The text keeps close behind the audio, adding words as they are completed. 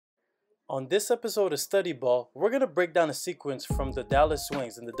On this episode of Study Ball, we're going to break down a sequence from the Dallas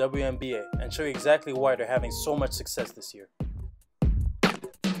Wings in the WNBA and show you exactly why they're having so much success this year.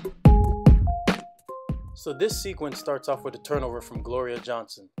 So this sequence starts off with a turnover from Gloria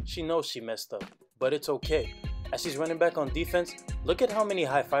Johnson. She knows she messed up, but it's okay. As she's running back on defense, look at how many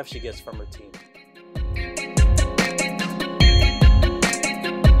high fives she gets from her team.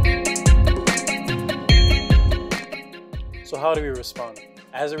 So how do we respond?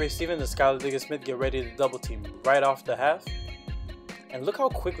 Azuree Stevens and Skylar Diggins-Smith get ready to double team right off the half. And look how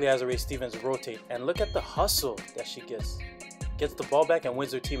quickly Azuree Stevens rotate, and look at the hustle that she gets. Gets the ball back and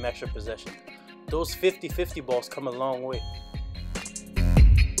wins her team extra possession. Those 50-50 balls come a long way.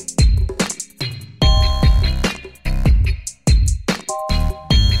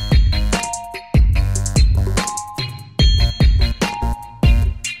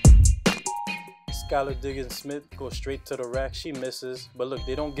 Skylar Diggins-Smith goes straight to the rack. She misses, but look,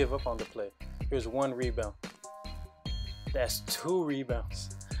 they don't give up on the play. Here's one rebound. That's two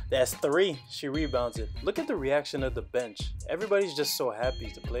rebounds. That's three. She rebounds it. Look at the reaction of the bench. Everybody's just so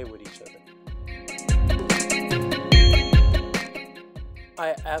happy to play with each other.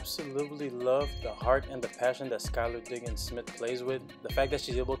 I absolutely love the heart and the passion that Skylar Diggins-Smith plays with. The fact that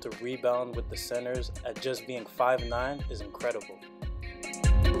she's able to rebound with the centers at just being 5'9" is incredible.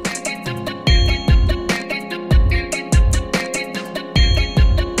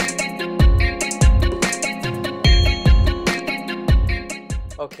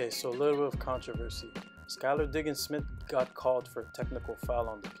 Okay, so a little bit of controversy. Skylar Diggins-Smith got called for a technical foul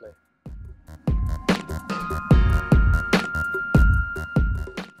on the play.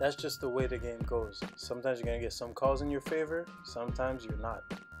 That's just the way the game goes. Sometimes you're going to get some calls in your favor, sometimes you're not.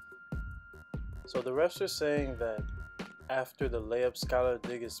 So the refs are saying that after the layup, Skylar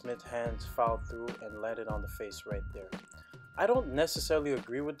Diggins-Smith's hands fouled through and landed on the face right there. I don't necessarily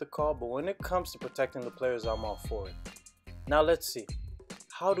agree with the call, but when it comes to protecting the players, I'm all for it. Now let's see.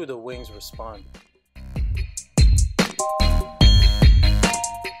 How do the Wings respond?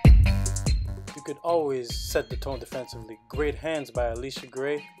 You could always set the tone defensively. Great hands by Alicia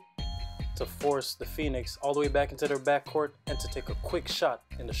Gray to force the Phoenix all the way back into their backcourt and to take a quick shot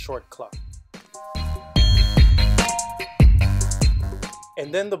in the short clock.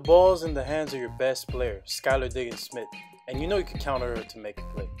 And then the ball's in the hands of your best player, Skylar Diggins-Smith, and you know you can count on her to make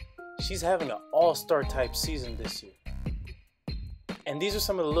a play. She's having an all-star type season this year. And these are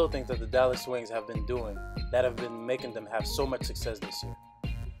some of the little things that the Dallas Wings have been doing that have been making them have so much success this year.